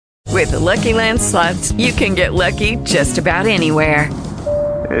With the Lucky Land Slots, you can get lucky just about anywhere.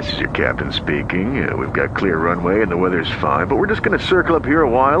 This is your captain speaking. We've got clear runway and the weather's fine, but we're just going to circle up here a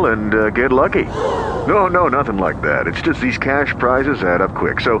while and get lucky. No, nothing like that. It's just these cash prizes add up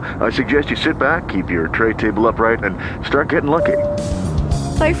quick. So I suggest you sit back, keep your tray table upright, and start getting lucky.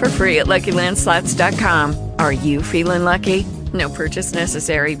 Play for free at LuckyLandSlots.com. Are you feeling lucky? No purchase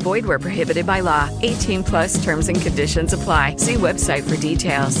necessary. Void where prohibited by law. 18 plus terms and conditions apply. See website for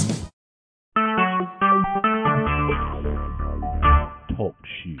details. Talk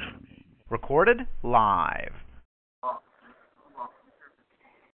shoes. Recorded live.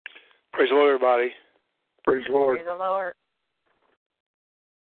 Praise the Lord, everybody. Praise the Lord. Praise the Lord.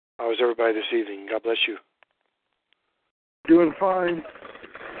 How is everybody this evening? God bless you. Doing fine.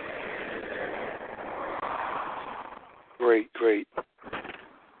 Great.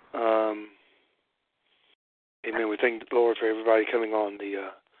 Amen. We thank the Lord for everybody coming on the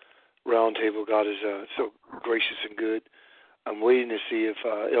Roundtable. God is so gracious and good. I'm waiting to see if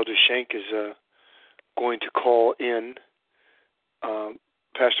Elder Shank is going to call in.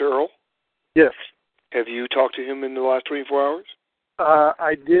 Pastor Earl? Yes. Have you talked to him in the last 24 hours?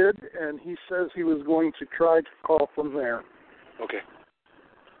 I did, and he says he was going to try to call from there.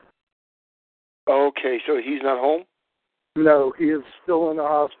 Okay, so he's not home? No, he is still in the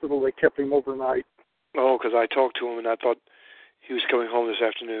hospital. They kept him overnight. Oh, because I talked to him, and I thought he was coming home this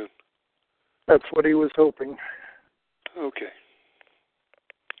afternoon. That's what he was hoping. Okay.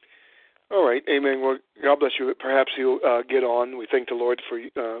 All right, amen. Well, God bless you. Perhaps he'll get on. We thank the Lord for you,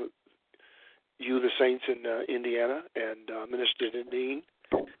 the saints in Indiana, and Minister Deneen.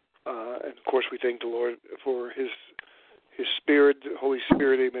 And, of course, we thank the Lord for His Spirit, the Holy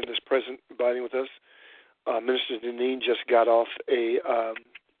Spirit, amen, is present, abiding with us. Minister Deneen just got off a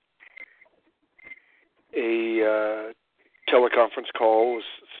teleconference call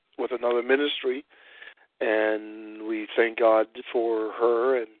with another ministry, and we thank God for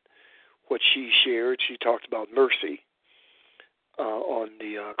her and what she shared. She talked about mercy on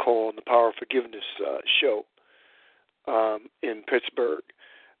the call on the Power of Forgiveness show in Pittsburgh.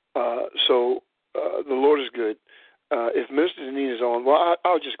 So the Lord is good. If Minister Deneen is on, well,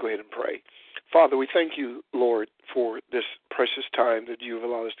 I'll just go ahead and pray. Father, we thank you, Lord, for this precious time that you've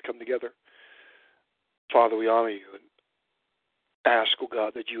allowed us to come together. Father, we honor you and ask, oh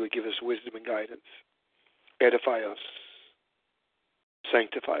God, that you would give us wisdom and guidance. Edify us.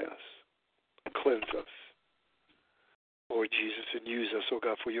 Sanctify us. Cleanse us. Lord Jesus, and use us, oh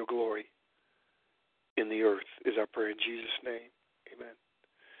God, for your glory in the earth is our prayer in Jesus' name.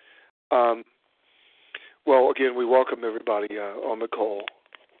 Amen. Well, again, we welcome everybody on the call.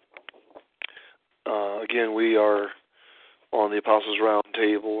 Again, we are on the Apostles'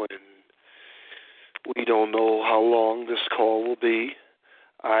 Roundtable, and we don't know how long this call will be.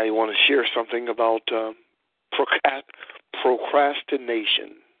 I want to share something about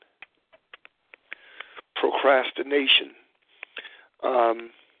procrastination. Procrastination.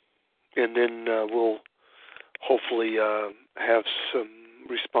 And then we'll hopefully have some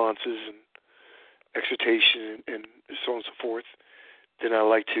responses and exhortation and so on and so forth. Then I'd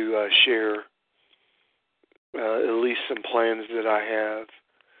like to share at least some plans that I have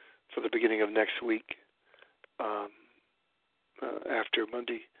for the beginning of next week after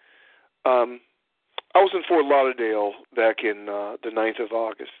Monday. I was in Fort Lauderdale back in the 9th of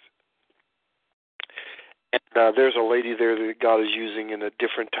August. And there's a lady there that God is using in a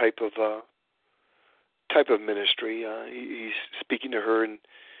different type of ministry. He's speaking to her, and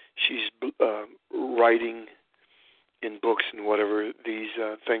she's writing in books and whatever these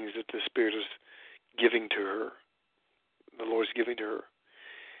things that the Spirit is giving to her, the Lord's giving to her.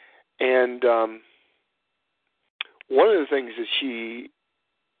 And one of the things that she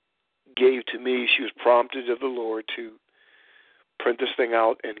gave to me, she was prompted of the Lord to print this thing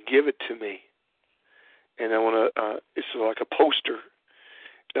out and give it to me. And I want to, it's like a poster.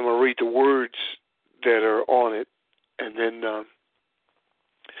 I'm going to read the words that are on it, and then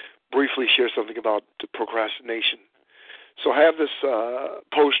briefly share something about the procrastination. So I have this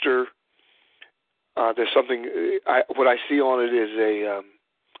poster. There's something, what I see on it is a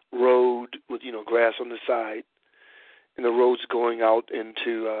road with, grass on the side, and the road's going out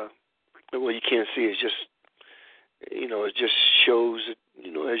into, well, you can't see, it's just, it just shows,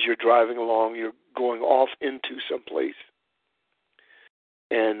 as you're driving along, you're going off into some place.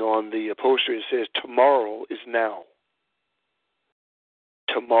 And on the poster it says, tomorrow is now.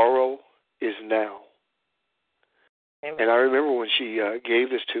 Tomorrow is now. Amen. And I remember when she gave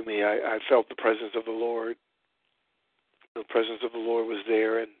this to me, I felt the presence of the Lord. The presence of the Lord was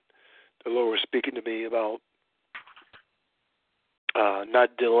there, and the Lord was speaking to me about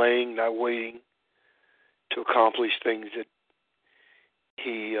not delaying, not waiting to accomplish things that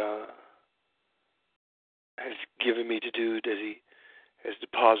He has given me to do, that He has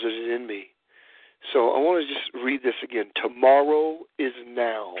deposited in me. So I want to just read this again. Tomorrow is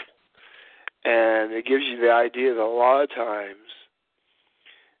now. And it gives you the idea that a lot of times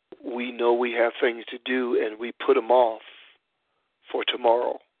we know we have things to do and we put them off for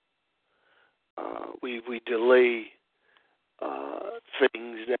tomorrow. We delay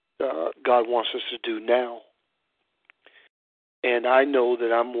things that God wants us to do now. And I know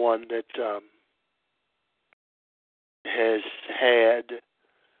that I'm one that has had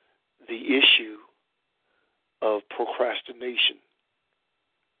the issue of procrastination.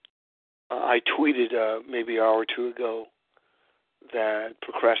 I tweeted maybe an hour or two ago that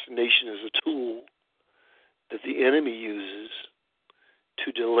procrastination is a tool that the enemy uses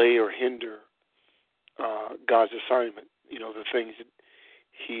to delay or hinder God's assignment, the things that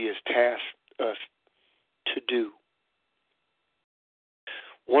He has tasked us to do.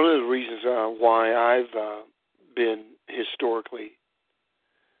 One of the reasons why I've been historically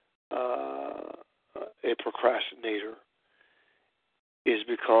a procrastinator is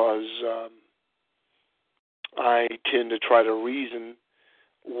because I tend to try to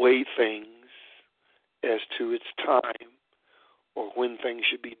weigh things as to its time or when things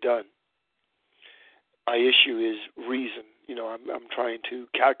should be done. My issue is reason. I'm trying to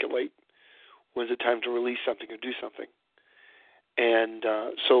calculate when's the time to release something or do something. And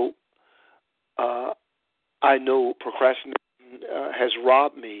so I know procrastination has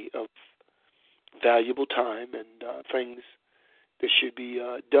robbed me of valuable time and things that should be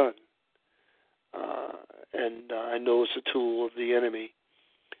done. And I know it's a tool of the enemy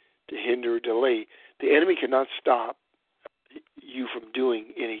to hinder or delay. The enemy cannot stop you from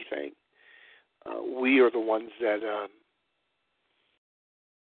doing anything. We are the ones that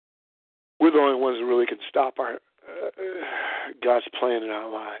we're the only ones that really can stop our God's plan in our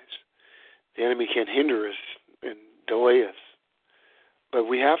lives. The enemy can't hinder us and delay us. But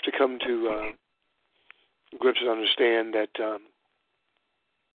we have to come to grips and understand that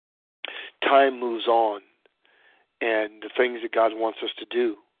time moves on, and the things that God wants us to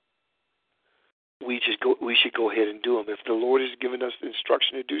do, we should go ahead and do them. If the Lord has given us the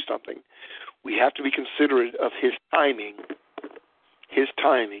instruction to do something, we have to be considerate of His timing. His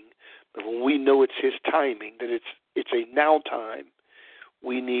timing. But when we know it's His timing, that it's a now time,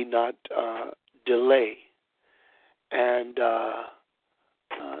 we need not delay. And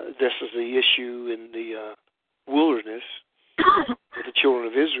this is the issue in the wilderness with the children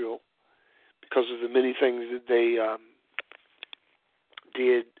of Israel, because of the many things that they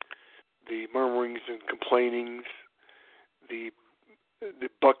did, the murmurings and complainings, the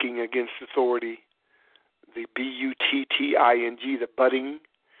bucking against authority, the butting, the butting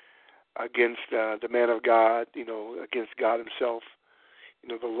against the man of God, against God Himself,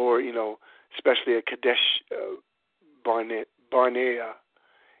 the Lord, especially at Kadesh Barnea,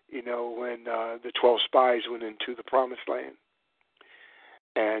 when the 12 spies went into the promised land.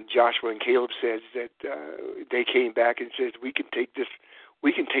 And Joshua and Caleb said that they came back and said, we can take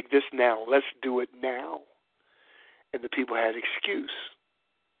this now. Let's do it now. And the people had excuse.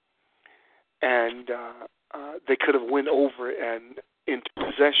 And they could have went over and into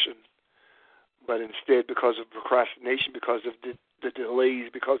possession. But instead, because of procrastination, because of the delays,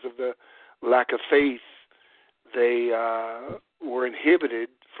 because of the lack of faith, they were inhibited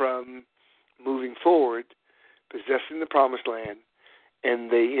from moving forward, possessing the promised land,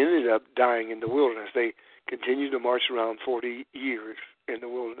 and they ended up dying in the wilderness. They continued to march around 40 years in the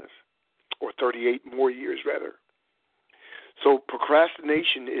wilderness, or 38 more years, rather. So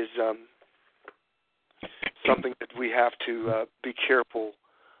procrastination is something that we have to be careful.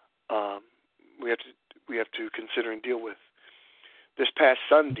 We have to consider and deal with. This past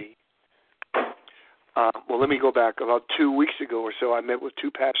Sunday, let me go back. About 2 weeks ago or so, I met with two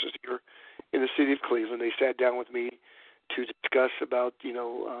pastors here in the city of Cleveland. They sat down with me to discuss about,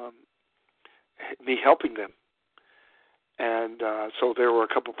 me helping them. And so there were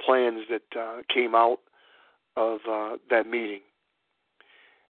a couple plans that came out of that meeting.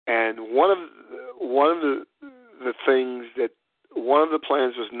 And one of the things that one of the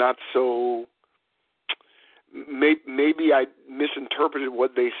plans was not so. Maybe I misinterpreted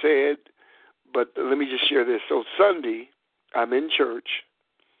what they said, but let me just share this. So Sunday, I'm in church,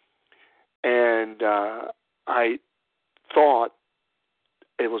 and I thought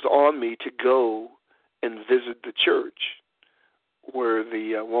it was on me to go and visit the church where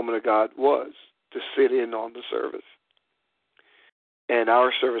the woman of God was, to sit in on the service. And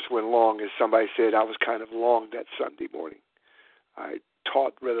our service went long. As somebody said, I was kind of long that Sunday morning. I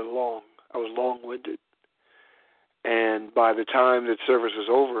taught rather long. I was long-winded. And by the time that service was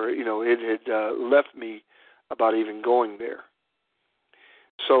over, it had left me about even going there.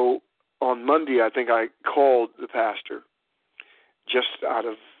 So on Monday, I think I called the pastor just out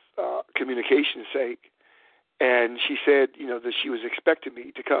of communication's sake, and she said, that she was expecting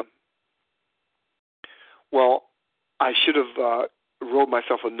me to come. Well, I should have wrote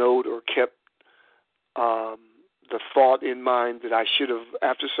myself a note or kept the thought in mind that I should have,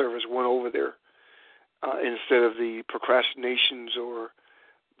 after service, went over there instead of the procrastinations or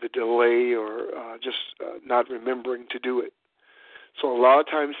the delay or just not remembering to do it. So a lot of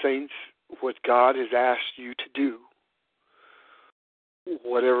times, saints, what God has asked you to do,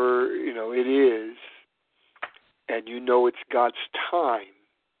 whatever it is, and it's God's time,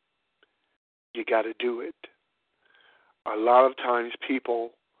 you got to do it. A lot of times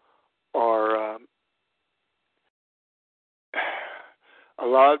people are, a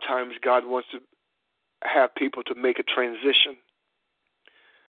lot of times God wants to have people to make a transition,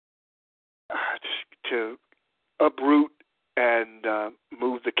 to uproot and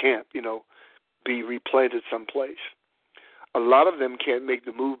move the camp, be replanted someplace. A lot of them can't make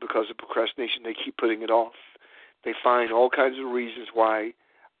the move because of procrastination. They keep putting it off. They find all kinds of reasons why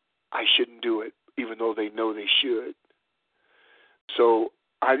I shouldn't do it, even though they know they should. So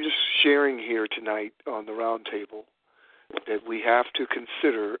I'm just sharing here tonight on the Roundtable that we have to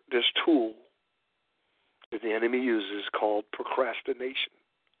consider this tool that the enemy uses called procrastination.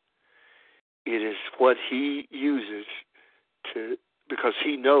 It is what he uses because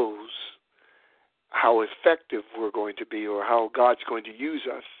he knows how effective we're going to be or how God's going to use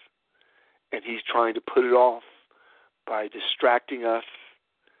us, and he's trying to put it off by distracting us,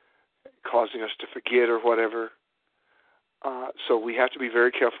 causing us to forget or whatever. So we have to be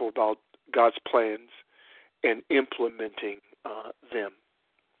very careful about God's plans and implementing them.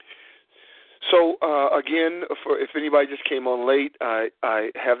 So, again, if anybody just came on late, I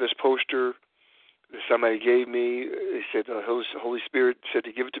have this poster that somebody gave me. They said the Holy Spirit said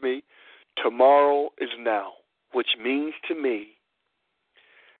to give it to me. Tomorrow is now, which means to me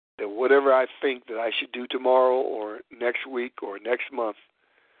that whatever I think that I should do tomorrow or next week or next month,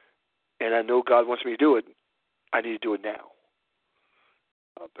 and I know God wants me to do it, I need to do it now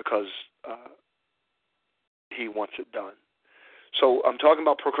because he wants it done. So I'm talking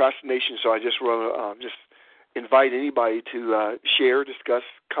about procrastination, so I just want to just invite anybody to share, discuss,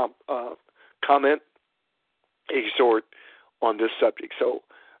 comment, exhort on this subject. So,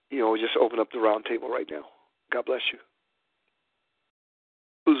 just open up the round table right now. God bless you.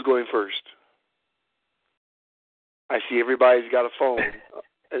 Who's going first? I see everybody's got a phone.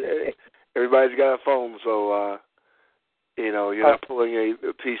 Everybody's got a phone, so you're not pulling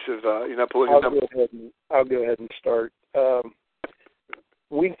a piece of. You're not pulling a number. I'll go ahead and start.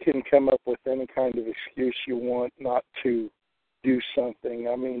 We can come up with any kind of excuse you want not to do something.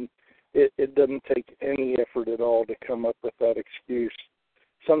 I mean, it doesn't take any effort at all to come up with that excuse.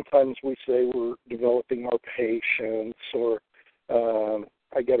 Sometimes we say we're developing our patience, or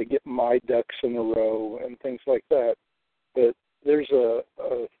I got to get my ducks in a row, and things like that. But there's a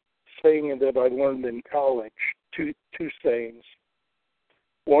saying that I learned in college, two sayings.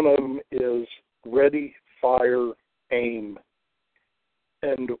 One of them is ready, fire, aim.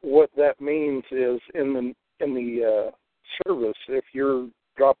 And what that means is in the service, if you're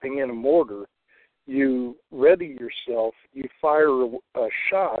dropping in a mortar, you ready yourself, you fire a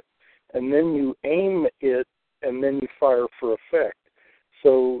shot, and then you aim it, and then you fire for effect.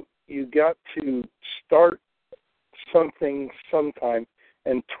 So you got to start something sometime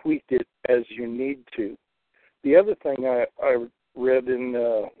and tweak it as you need to. The other thing I read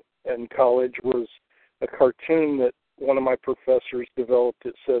in college was a cartoon that one of my professors developed.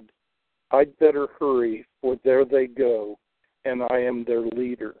 It said, "I'd better hurry, for there they go, and I am their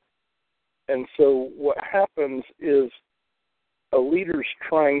leader." And so what happens is a leader's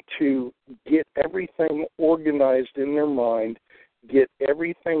trying to get everything organized in their mind, get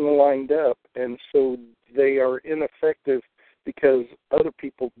everything lined up, and so they are ineffective because other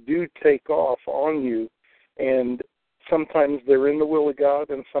people do take off on you, and sometimes they're in the will of God,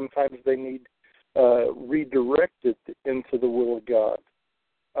 and sometimes they need redirected into the will of God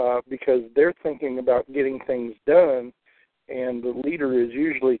because they're thinking about getting things done, and the leader is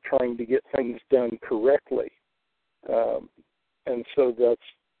usually trying to get things done correctly. And so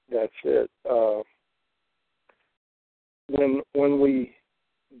that's it. When we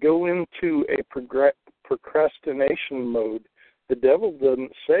go into a procrastination mode, the devil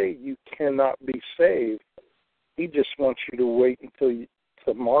doesn't say you cannot be saved. He just wants you to wait until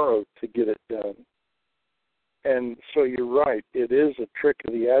tomorrow to get it done. And so you're right. It is a trick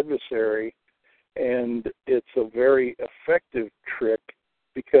of the adversary, and it's a very effective trick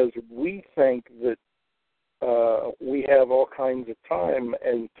because we think that we have all kinds of time,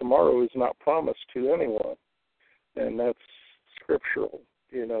 and tomorrow is not promised to anyone. And that's scriptural,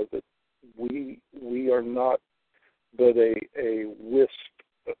 that we are not but a wisp,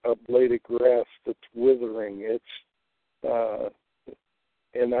 a blade of grass that's withering.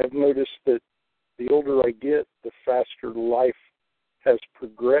 And I've noticed that the older I get, the faster life has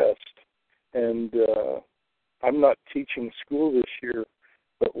progressed. And I'm not teaching school this year,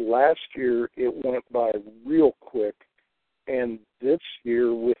 but last year it went by real quick. And this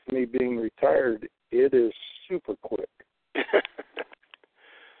year, with me being retired, it is super quick.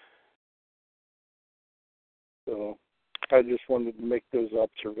 So I just wanted to make those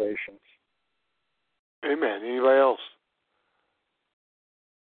observations. Amen. Anybody else?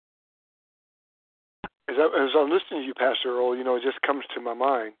 As I'm listening to you, Pastor Earl, it just comes to my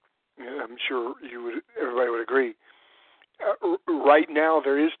mind. I'm sure everybody would agree. Right now,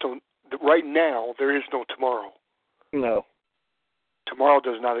 there is no tomorrow. No. Tomorrow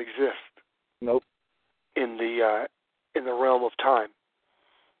does not exist. Nope. In the realm of time.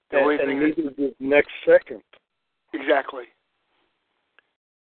 And neither does next second. Exactly.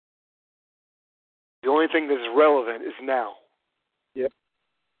 The only thing that is relevant is now. Yep.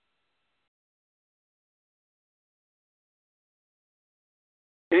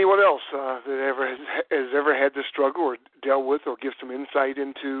 Anyone else that has ever had this struggle or dealt with or give some insight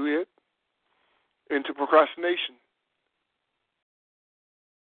into procrastination?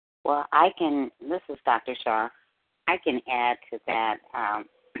 Well, this is Dr. Shaw. I can add to that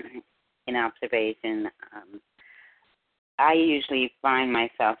in observation. I usually find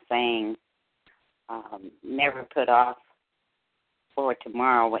myself saying, never put off for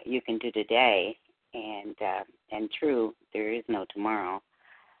tomorrow what you can do today. And true, there is no tomorrow.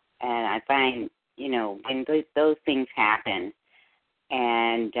 And I find, when those things happen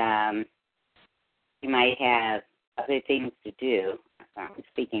and you might have other things to do, I'm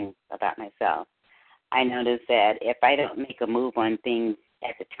speaking about myself, I notice that if I don't make a move on things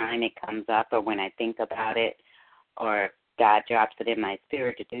at the time it comes up or when I think about it or God drops it in my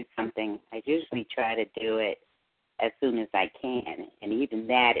spirit to do something, I usually try to do it as soon as I can. And even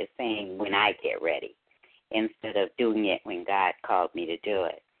that is saying when I get ready instead of doing it when God called me to do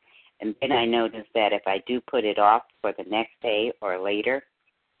it. And then I notice that if I do put it off for the next day or later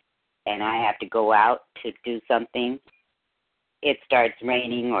and I have to go out to do something, it starts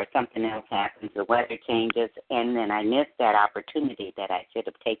raining or something else happens, the weather changes, and then I miss that opportunity that I should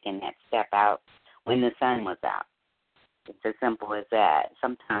have taken that step out when the sun was out. It's as simple as that.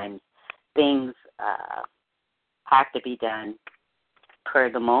 Sometimes things have to be done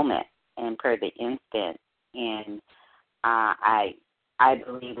per the moment and per the instant, and I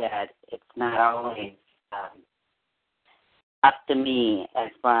believe that it's not always up to me as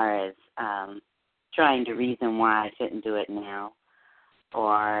far as trying to reason why I shouldn't do it now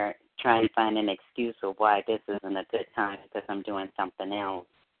or trying to find an excuse of why this isn't a good time because I'm doing something else.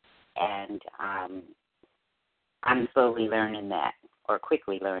 And I'm slowly learning that or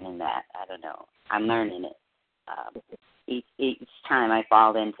quickly learning that. I don't know. I'm learning it. Each time I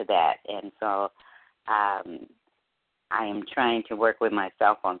fall into that. And so I am trying to work with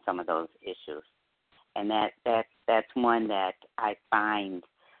myself on some of those issues. And that's one that I find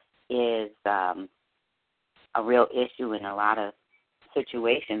is a real issue in a lot of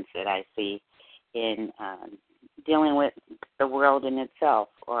situations that I see in dealing with the world in itself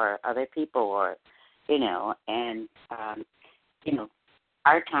or other people or, and,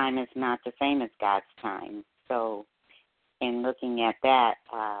 our time is not the same as God's time. So in looking at that,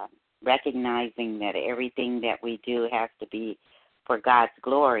 recognizing that everything that we do has to be for God's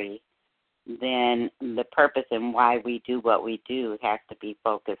glory, then the purpose and why we do what we do has to be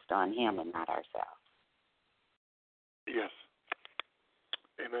focused on Him and not ourselves. Yes.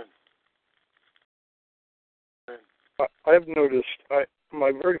 Amen. I've noticed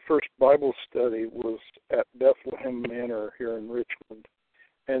my very first Bible study was at Bethlehem Manor here in Richmond,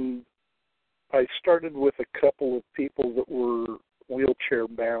 and I started with a couple of people that were wheelchair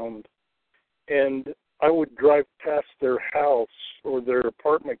bound, and I would drive past their house or their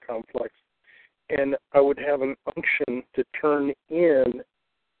apartment complex, and I would have an unction to turn in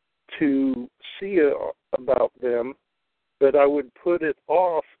to see about them, but I would put it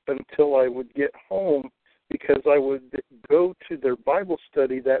off until I would get home because I would go to their Bible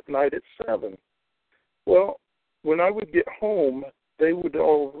study that night at 7. Well, when I would get home, they would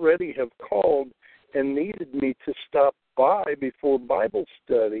already have called and needed me to stop by before Bible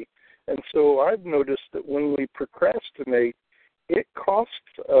study, And so I've noticed that when we procrastinate, it costs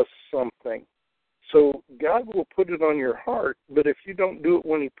us something. So God will put it on your heart, but if you don't do it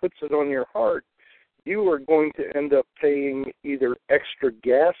when he puts it on your heart, you are going to end up paying either extra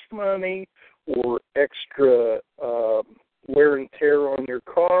gas money or extra wear and tear on your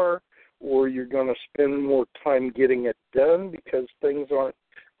car, or you're going to spend more time getting it done because things aren't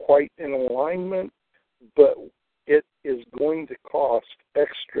quite in alignment. But it is going to cost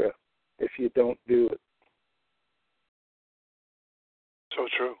extra if you don't do it. So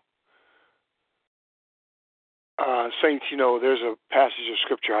true. Saints, there's a passage of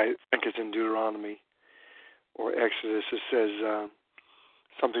Scripture, I think it's in Deuteronomy or Exodus, it says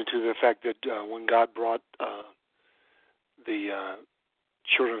something to the effect that when God brought the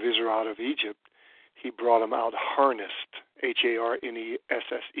children of Israel out of Egypt, he brought them out harnessed, Harnessed,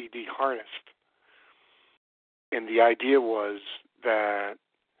 harnessed. And the idea was that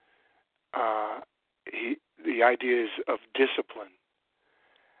the idea is of discipline,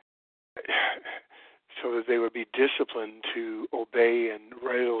 so that they would be disciplined to obey and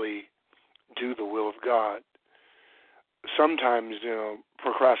readily do the will of God. Sometimes,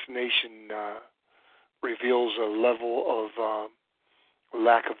 procrastination reveals a level of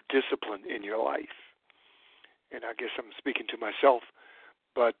lack of discipline in your life. And I guess I'm speaking to myself.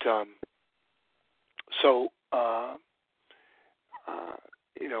 But,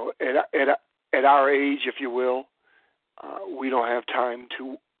 at our age, if you will, we don't have time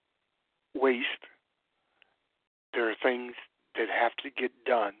to waste. There are things that have to get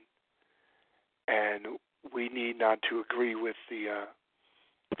done, and we need not to agree with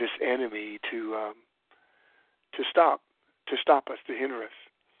this enemy to stop us, to hinder us.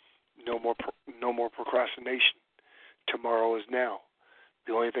 No more procrastination. Tomorrow is now.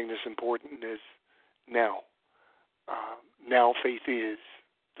 The only thing that's important is now. Now faith is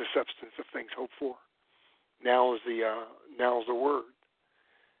the substance of things hoped for. Now is the word.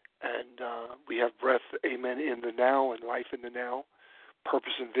 And we have breath, amen, in the now, and life in the now,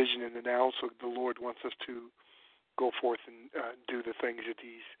 purpose and vision in the now. So the Lord wants us to go forth and do the things that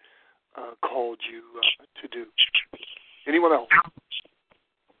he's called you to do. Anyone else?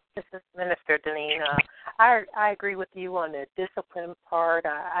 This is Minister Deneen. I agree with you on the discipline part.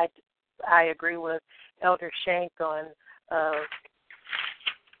 I agree with Elder Shank on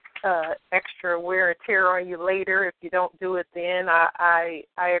extra wear and tear on you later if you don't do it then. I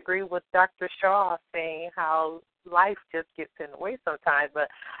agree with Dr. Shaw saying how life just gets in the way sometimes. But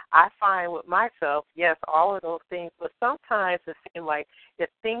I find with myself, yes, all of those things, but sometimes it seems like if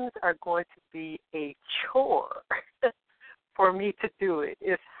things are going to be a chore for me to do it,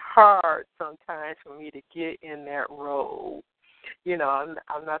 it's hard sometimes for me to get in that role.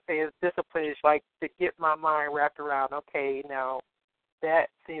 I'm not saying discipline is like to get my mind wrapped around, okay, now that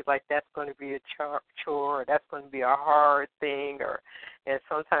seems like that's going to be a chore, or that's going to be a hard thing, and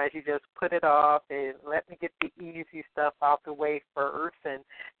sometimes you just put it off and let me get the easy stuff out the way first and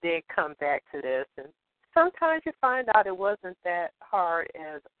then come back to this. And sometimes you find out it wasn't that hard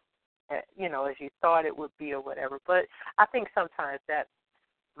as you thought it would be or whatever. But I think sometimes that's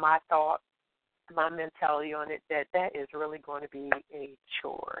my thought, my mentality on it, that is really going to be a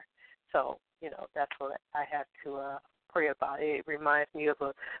chore. So, that's what I have to pray about. It reminds me of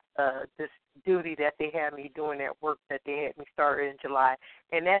this duty that they had me doing at work that they had me start in July.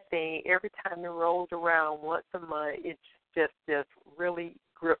 And that thing, every time it rolls around once a month, it just really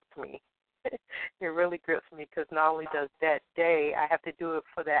grips me. It really grips me because not only does that day, I have to do it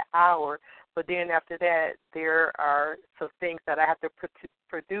for that hour, but then after that, there are some things that I have to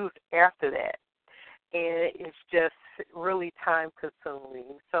produce after that. And it's just really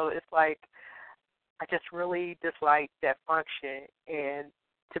time-consuming. So it's like I just really dislike that function. And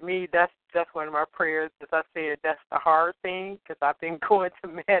to me, that's one of my prayers. As I said, that's the hard thing because I've been going to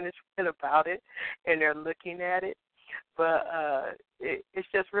management about it, and they're looking at it. But it's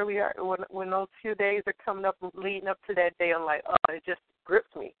just really hard. When those few days are coming up, leading up to that day, I'm like, oh, it just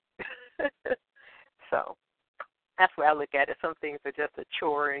grips me. So that's where I look at it. Some things are just a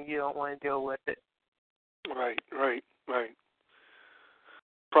chore, and you don't want to deal with it. Right.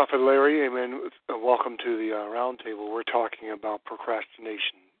 Prophet Larry, amen. Welcome to the Roundtable. We're talking about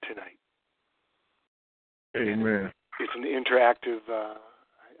procrastination tonight. Amen. It's an interactive, I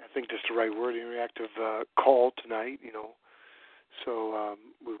think that's the right word, interactive call tonight, So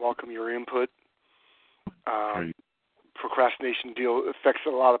we welcome your input. Procrastination affects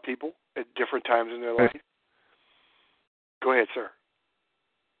a lot of people at different times in their life. Go ahead, sir.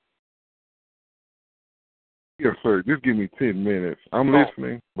 Yes, sir. Just give me 10 minutes. I'm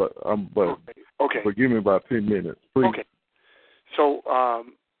listening, but okay. But give me about 10 minutes, please. Okay. So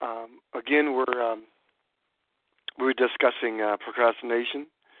Again, we're discussing procrastination.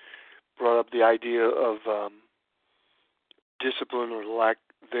 Brought up the idea of discipline or lack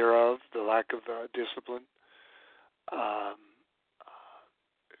thereof, the lack of discipline.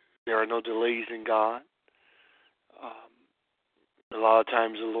 There are no delays in God. A lot of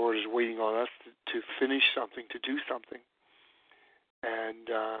times the Lord is waiting on us to finish something, to do something. And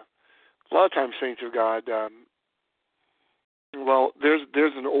a lot of times, saints of God,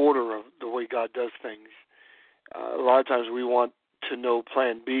 there's an order of the way God does things. A lot of times we want to know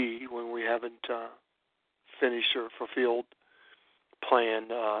plan B when we haven't finished or fulfilled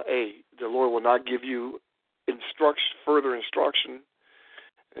plan A. The Lord will not give you further instruction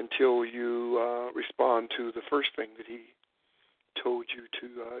until you respond to the first thing that He told you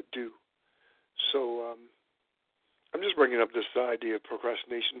to do. So I'm just bringing up this idea of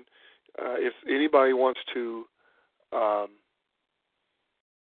procrastination. If anybody wants to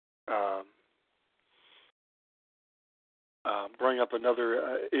bring up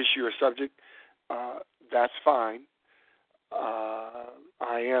another issue or subject, that's fine.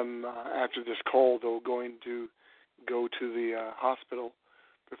 I am, after this call, though, going to go to the hospital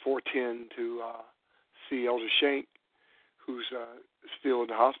before 10 to see Elder Shank, who's still in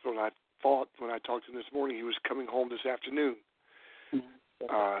the hospital. And I thought when I talked to him this morning he was coming home this afternoon.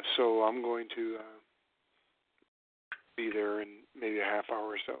 So I'm going to be there in maybe a half hour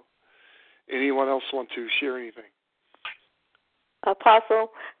or so. Anyone else want to share anything?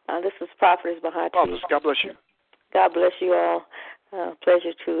 Apostle, this is Prophetess Bahati. Prophetess, God bless you. God bless you all.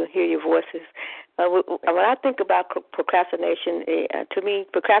 Pleasure to hear your voices. When I think about procrastination, to me,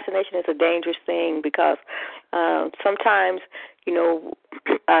 procrastination is a dangerous thing because sometimes, in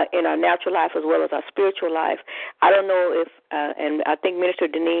our natural life as well as our spiritual life, I don't know if, and I think Minister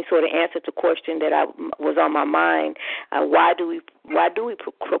Denise sort of answered the question that was on my mind. Why do we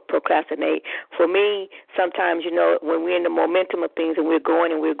procrastinate? For me, sometimes, when we're in the momentum of things and we're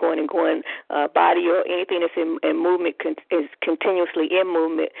going, body or anything that's in movement is continuously in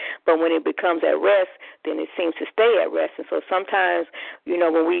movement, but when it becomes at rest, then it seems to stay at rest. And so sometimes,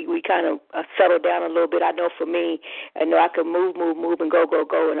 when we kind of settle down a little bit, I know for me, I know I can move, and go,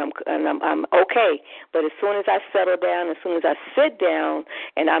 and I'm okay. But as soon as I settle down, as soon as I sit down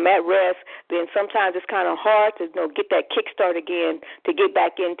and I'm at rest, then sometimes it's kind of hard to get that kickstart again, to get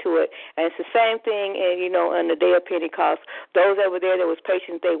back into it. And it's the same thing, on the day of Pentecost. Those that were there that was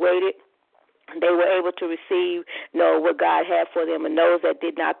patient, they waited. They were able to receive, what God had for them, and those that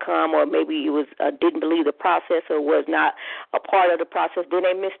did not come, or maybe it was didn't believe the process or was not a part of the process, then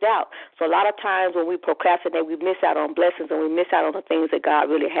they missed out. So a lot of times when we procrastinate, we miss out on blessings and we miss out on the things that God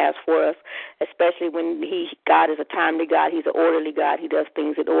really has for us, especially when God is a timely God. He's an orderly God. He does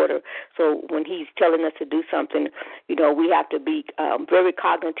things in order. So when He's telling us to do something, we have to be very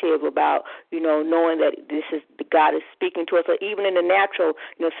cognitive about, knowing that God is speaking to us. Or even in the natural,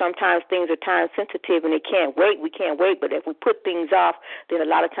 sometimes things are time sensitive and we can't wait, but if we put things off, then a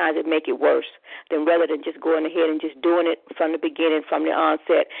lot of times it make it worse than rather than just going ahead and just doing it from the beginning, from the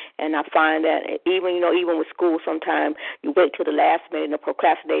onset. And I find that even with school, sometimes you wait till the last minute and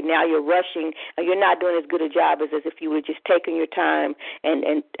procrastinate. Now you're rushing and you're not doing as good a job as if you were just taking your time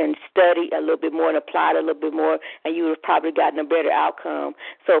and study a little bit more and apply it a little bit more, and you would have probably gotten a better outcome.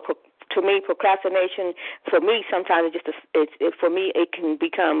 So to me, procrastination, for me, sometimes it can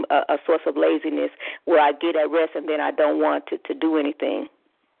become a source of laziness where I get at rest and then I don't want to do anything.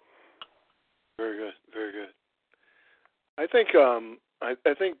 Very good, very good. I think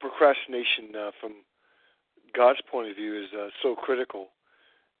I think procrastination from God's point of view is so critical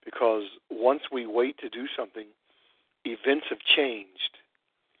because once we wait to do something, events have changed.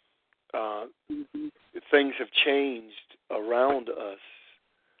 Things have changed around us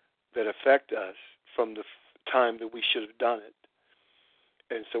that affect us from the time that we should have done it.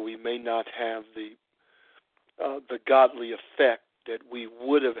 And so we may not have the godly effect that we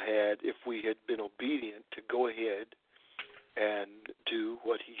would have had if we had been obedient to go ahead and do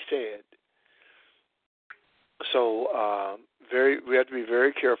what He said. So we have to be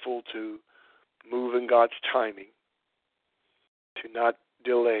very careful to move in God's timing, to not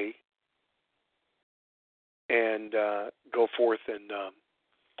delay, and go forth and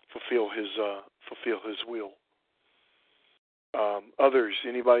fulfill His will. Others,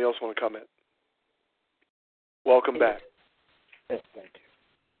 anybody else want to comment? Welcome back. Yes, thank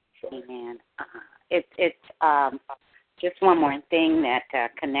you. Sorry. Amen. It's just one more thing that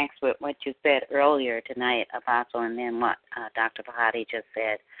connects with what you said earlier tonight, Apostle, and then what Dr. Bahati just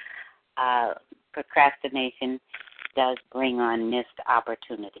said. Procrastination does bring on missed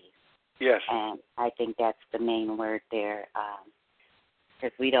opportunities. Yes. And I think that's the main word there.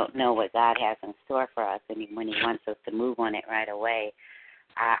 because we don't know what God has in store for us, and when He wants us to move on it right away.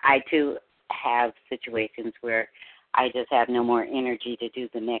 I too have situations where I just have no more energy to do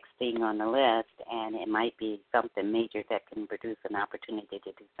the next thing on the list, and it might be something major that can produce an opportunity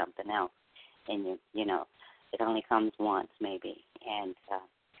to do something else. And, you know, it only comes once maybe, and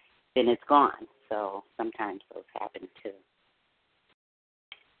then it's gone. So sometimes those happen too.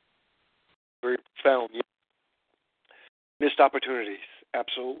 Very profound. Missed opportunities,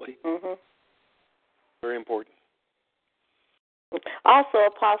 absolutely. Mhm. Very important. Also,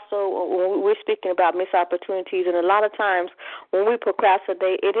 Apostle, when we're speaking about missed opportunities, and a lot of times when we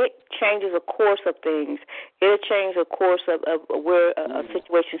procrastinate, it changes the course of things. It changes the course of where a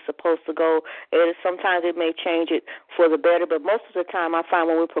situation is supposed to go. Sometimes it may change it for the better, but most of the time I find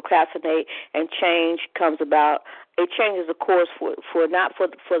when we procrastinate and change comes about, it changes the course for not for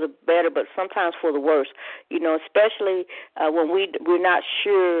the better, but sometimes for the worse. You know, especially when we're not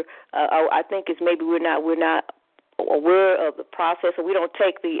sure. I think it's maybe we're not aware of the process, and we don't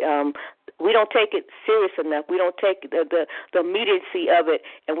take it serious enough. We don't take the immediacy of it,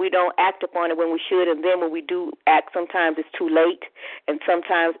 and we don't act upon it when we should. And then when we do act, sometimes it's too late, and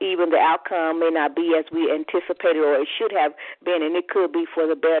sometimes even the outcome may not be as we anticipated or it should have been, and it could be for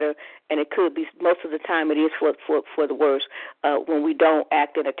the better, and it could be most of the time it is for the worse when we don't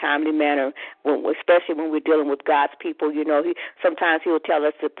act in a timely manner, especially when we're dealing with God's people. You know, sometimes He'll tell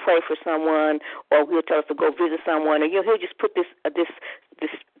us to pray for someone, or He'll tell us to go visit someone, and He'll just put this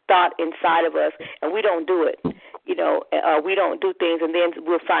thought inside of us, and we don't do it. You know, we don't do things, and then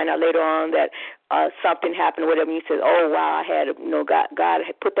we'll find out later on that something happened or whatever, and you say, oh, wow, I had, God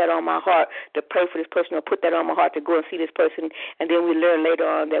had put that on my heart to pray for this person, or put that on my heart to go and see this person, and then we learn later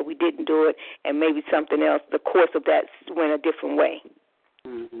on that we didn't do it, and maybe something else, the course of that went a different way.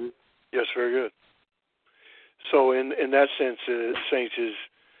 Mm-hmm. Yes, very good. So in that sense, Saints,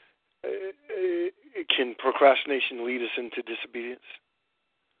 can procrastination lead us into disobedience?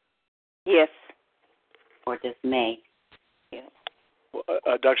 Yes. Or dismay. Yeah.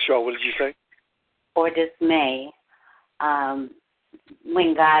 Dr. Shaw, what did you say? Or dismay.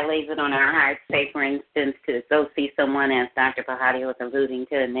 When God lays it on our hearts, say, for instance, to go see someone, as Dr. Bahati was alluding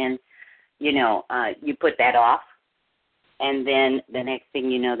to, and then, you put that off, and then the next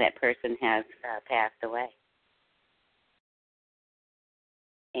thing you know, that person has passed away.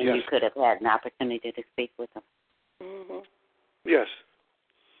 And yes. You could have had an opportunity to speak with them. Mm-hmm. Yes.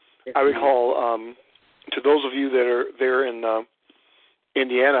 I recall, to those of you that are there in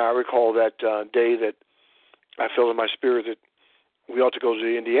Indiana, I recall that day that I felt in my spirit that we ought to go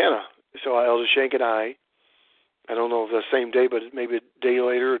to Indiana. So Elder Shank and I don't know if the same day, but maybe a day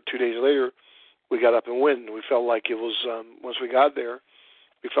later or 2 days later, we got up and went. We felt like it was, once we got there,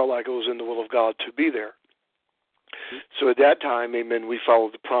 we felt like it was in the will of God to be there. So at that time, amen, we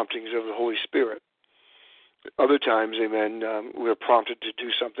followed the promptings of the Holy Spirit. Other times, amen, we're prompted to do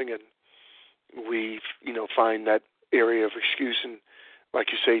something, and we, find that area of excuse, and like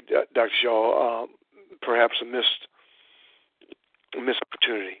you say, Dr. Shaw, perhaps a missed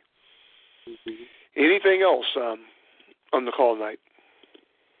opportunity. Mm-hmm. Anything else on the call tonight?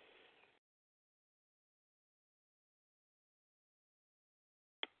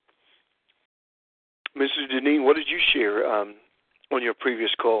 Mrs. Deneen, what did you share on your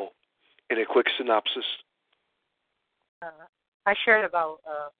previous call in a quick synopsis? I shared about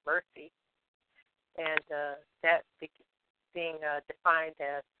mercy, and that being defined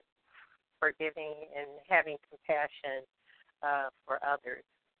as forgiving and having compassion for others.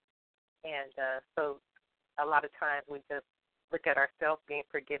 And so a lot of times we just look at ourselves being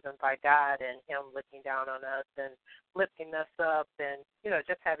forgiven by God and Him looking down on us and lifting us up and,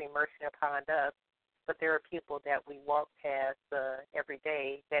 just having mercy upon us. But there are people that we walk past every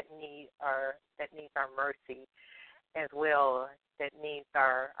day that needs our mercy as well, that needs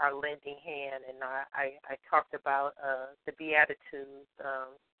our lending hand. And I talked about the Beatitudes,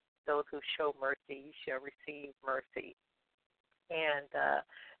 those who show mercy shall receive mercy. And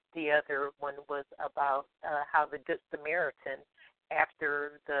the other one was about how the Good Samaritan,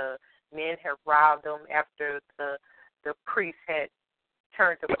 after the men had robbed them, after the priest had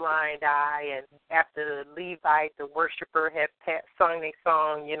turned a blind eye, and after the Levite, the worshiper, had sung their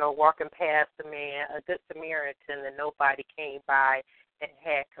song, walking past the man, a Good Samaritan, and nobody came by and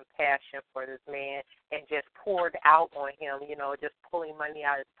had compassion for this man and just poured out on him, just pulling money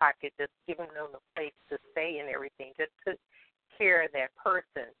out of his pocket, just giving them a place to stay and everything, just took care of that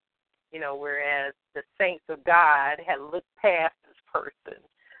person, whereas the saints of God had looked past this person,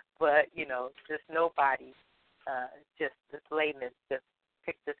 but, just nobody, just this layman just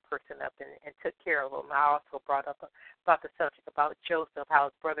picked this person up and took care of him. I also brought up about the subject about Joseph, how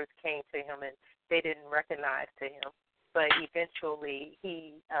his brothers came to him and they didn't recognize to him. But eventually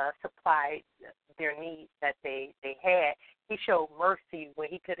he supplied their needs that they had. He showed mercy when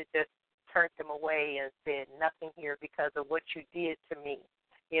he could have just turned them away and said, nothing here because of what you did to me.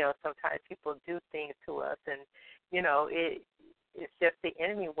 Sometimes people do things to us, and, it's just the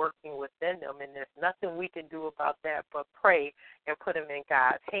enemy working within them, and there's nothing we can do about that but pray and put them in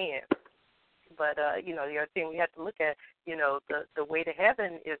God's hands. But, the other thing we have to look at, the way to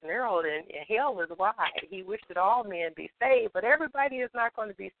heaven is narrow and hell is wide. He wished that all men be saved, but everybody is not going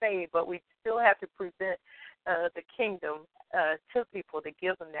to be saved. But we still have to present the kingdom to people to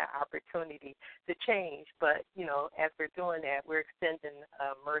give them that opportunity to change. But, as we're doing that, we're extending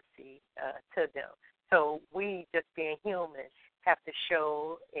mercy to them. So we, just being human, have to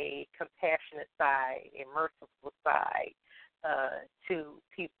show a compassionate side, a merciful side to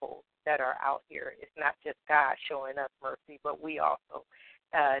people that are out here. It's not just God showing us mercy, but we also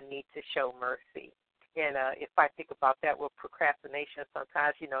need to show mercy. And if I think about that with procrastination,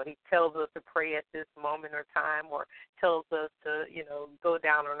 sometimes, he tells us to pray at this moment or time, or tells us to, go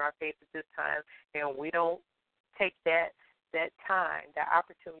down on our face at this time, and we don't take that time, that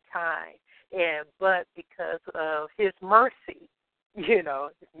opportune time. But because of his mercy, it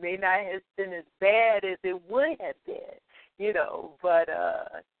may not have been as bad as it would have been, but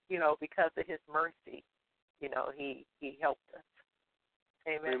because of his mercy, he helped us.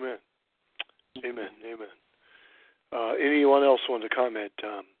 Amen. Amen. Amen. Amen. Anyone else want to comment?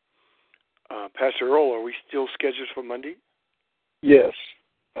 Pastor Earl, are we still scheduled for Monday? Yes.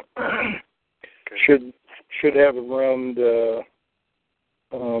 Okay. Should have around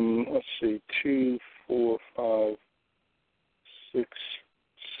let's see, 2, 4, 5,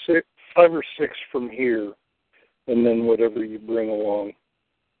 6, 5 or 6 from here, and then whatever you bring along.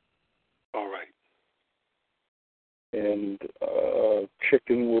 All right. And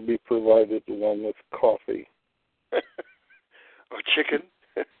chicken will be provided along with coffee. Chicken?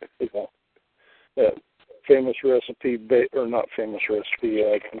 Yeah. That famous recipe, or not famous recipe,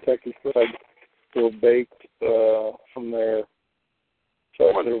 Kentucky Fried will baked from there.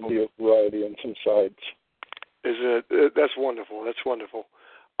 So there will be a variety and some sides. That's wonderful. That's wonderful.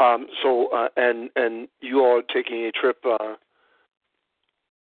 And you all are taking a trip?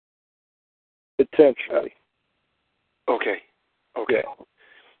 Potentially. Okay. Yeah.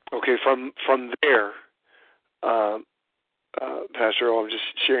 Okay. From there, Pastor Earl, I'm just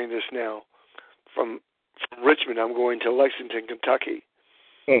sharing this now. From Richmond, I'm going to Lexington, Kentucky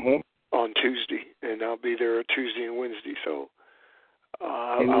on Tuesday, and I'll be there Tuesday and Wednesday. So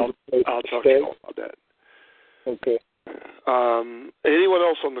I'll talk to you all about that. Okay. Anyone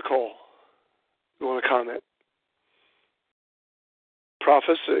else on the call? You want to comment?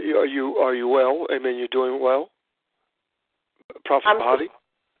 Prophet, are you well? I mean, you're doing well. Prophet Body?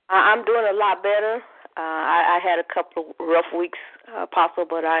 I'm doing a lot better. I had a couple of rough weeks, Apostle,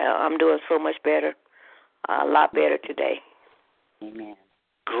 but I'm doing so much better. A lot better today. Amen.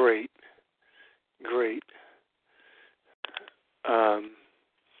 Great.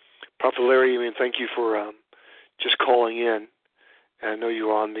 Prophet Larry, thank you for just calling in. And I know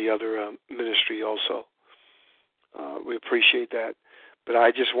you're on the other ministry also. We appreciate that. But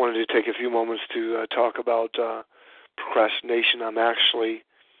I just wanted to take a few moments to talk about procrastination. I'm actually,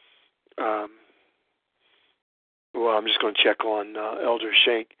 I'm just going to check on Elder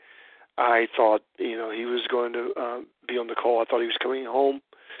Shank. I thought, he was going to be on the call. I thought he was coming home,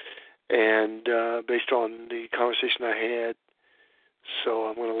 and based on the conversation I had, so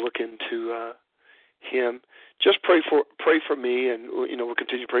I'm going to look into him. Just pray for me, and we'll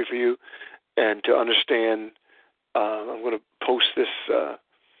continue to pray for you, and to understand. I'm going to post this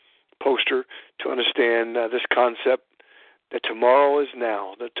poster to understand this concept that tomorrow is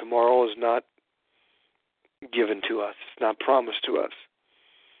now. That tomorrow is not given to us. It's not promised to us.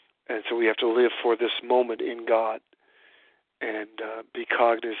 And so we have to live for this moment in God and be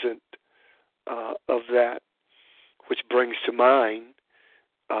cognizant of that, which brings to mind,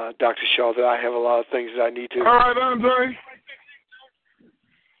 Dr. Shaw, that I have a lot of things that I need to... All right, Andre.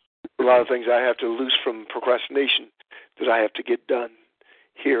 A lot of things I have to loose from procrastination that I have to get done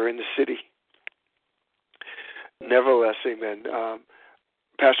here in the city. Nevertheless, amen.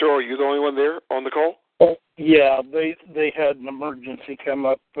 Pastor, are you the only one there on the call? Oh, yeah, they had an emergency come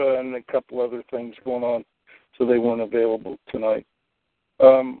up and a couple other things going on, so they weren't available tonight.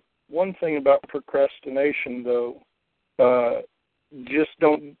 One thing about procrastination, though, just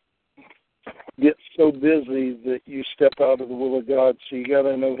don't get so busy that you step out of the will of God. So you got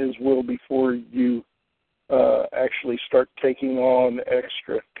to know His will before you actually start taking on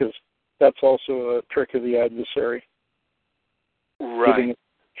extra, because that's also a trick of the adversary. Right. Getting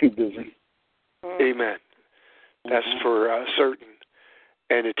too busy. Amen. That's for certain.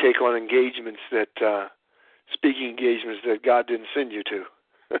 And to take on engagements that, speaking engagements that God didn't send you to.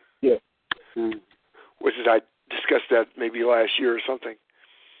 Yeah. Which is, I discussed that maybe last year or something.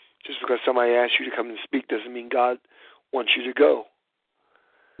 Just because somebody asks you to come and speak doesn't mean God wants you to go.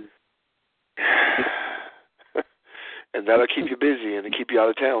 And that'll keep you busy and keep you out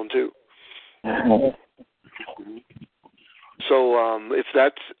of town, too. So if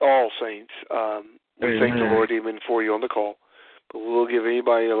that's all, saints, we thank the Lord, amen, for you on the call. But we'll give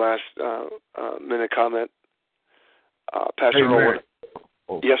anybody a last minute comment. Pastor Owen.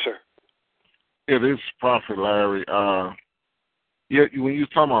 Yes, sir. Yeah, this is Prophet Larry. When you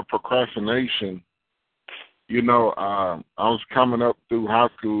talking about procrastination, I was coming up through high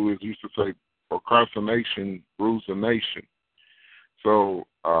school, it used to say procrastination rules the nation. So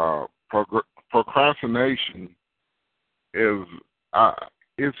procrastination is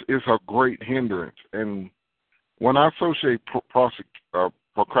it's a great hindrance. And when I associate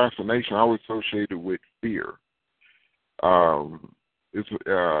procrastination, I always associate it with fear. It's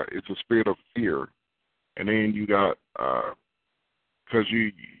a spirit of fear, and then you got because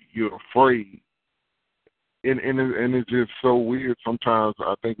you're afraid, and it's just so weird. Sometimes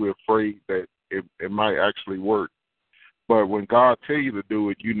I think we're afraid that it might actually work, but when God tell you to do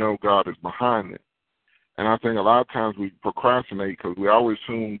it, God is behind it. And I think a lot of times we procrastinate because we always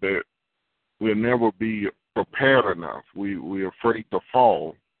assume that we'll never be prepared enough. We're afraid to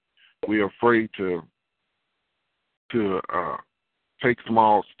fall. We're afraid to take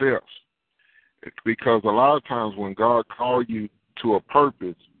small steps. It's because a lot of times when God calls you to a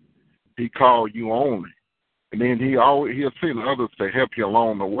purpose, He calls you on it, and then He'll send others to help you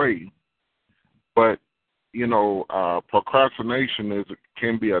along the way. But procrastination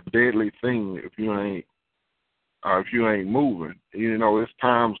can be a deadly thing if you ain't moving. It's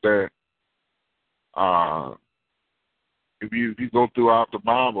times that if you go throughout the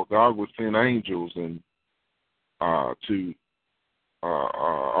Bible, God will send angels and to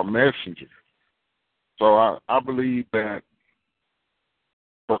a messenger. So I believe that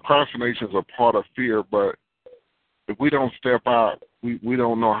procrastination is a part of fear, but if we don't step out, we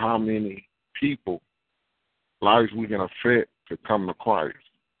don't know how many people lives we can affect to come to Christ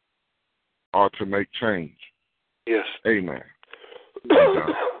or to make change. Yes. Amen.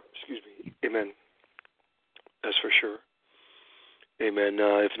 Excuse me. Amen. That's for sure. Amen.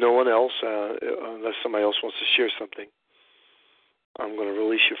 If no one else, unless somebody else wants to share something, I'm going to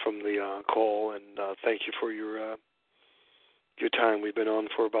release you from the call, and thank you for your time. We've been on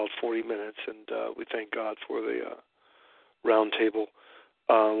for about 40 minutes, and we thank God for the roundtable.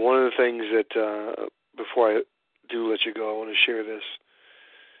 One of the things that, before I do let you go, I want to share this.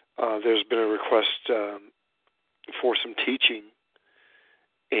 There's been a request for some teaching,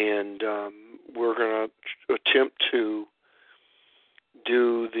 and we're going to attempt to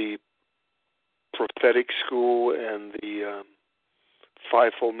do the prophetic school and the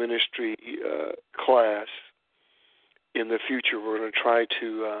fivefold ministry class in the future. We're going to try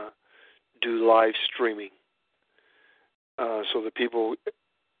to do live streaming so that people,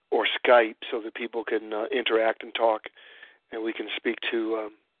 or Skype, so that people can interact and talk, and we can speak to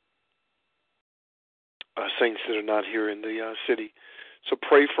saints that are not here in the city. So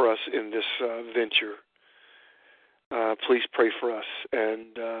pray for us in this venture. Please pray for us,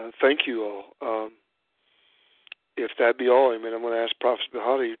 and thank you all. If that be all, amen, I'm going to ask Prophet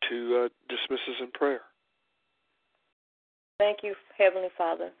Bahati to dismiss us in prayer. Thank you, Heavenly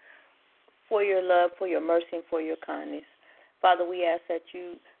Father, for your love, for your mercy, and for your kindness. Father, we ask that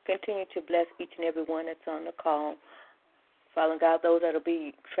you continue to bless each and every one that's on the call. Father God, those that will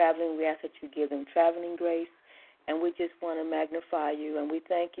be traveling, we ask that you give them traveling grace, and we just want to magnify you, and we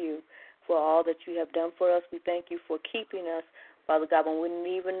thank you for all that you have done for us. We thank you for keeping us, Father God, when we didn't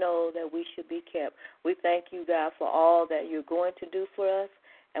even know that we should be kept. We thank you, God, for all that you're going to do for us,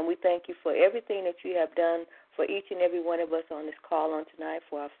 and we thank you for everything that you have done for each and every one of us on this call on tonight,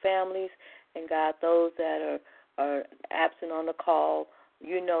 for our families, and God, those that are absent on the call,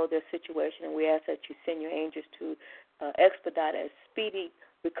 you know their situation, and we ask that you send your angels to expedite a speedy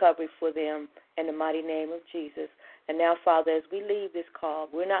recovery for them in the mighty name of Jesus. And now, Father, as we leave this call,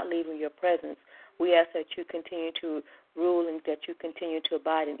 we're not leaving your presence. We ask that you continue to rule and that you continue to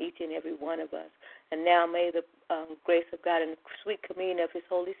abide in each and every one of us. And now may the grace of God and the sweet communion of his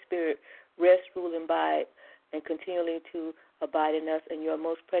Holy Spirit rest, rule, and abide, and continually to abide in us. In your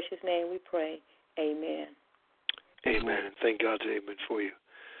most precious name we pray. Amen. Amen. And thank God, amen, for you.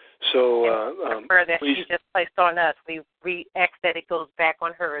 So the prayer that please, she just placed on us, we ask that it goes back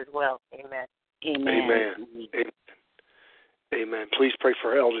on her as well. Amen. Amen. Amen. Please pray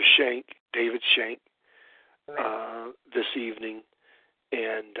for Elder Shank, David Shank, this evening,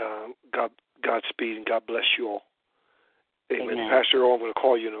 and Godspeed and God bless you all. Amen. Pastor Earl, I'm going to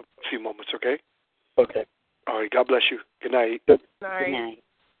call you in a few moments, okay? Okay. All right. God bless you. Good night. Good night.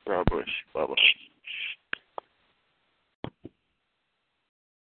 God bless you. Bye-bye.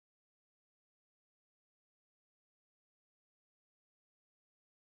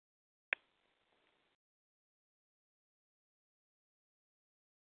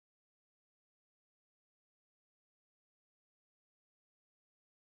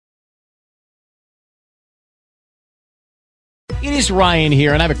 It is Ryan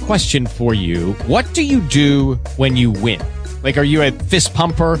here, and I have a question for you. What do you do when you win? Like, are you a fist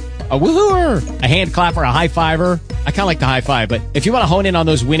pumper, a woohooer, a hand clapper, a high fiver? I kind of like the high five, but if you want to hone in on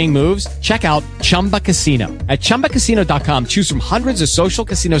those winning moves, check out Chumba Casino. At ChumbaCasino.com, choose from hundreds of social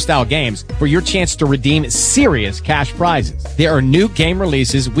casino-style games for your chance to redeem serious cash prizes. There are new game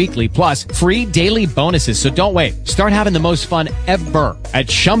releases weekly, plus free daily bonuses, so don't wait. Start having the most fun ever at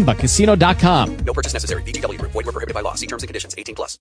ChumbaCasino.com. No purchase necessary. VGW. Void where prohibited by law. See terms and conditions. 18+.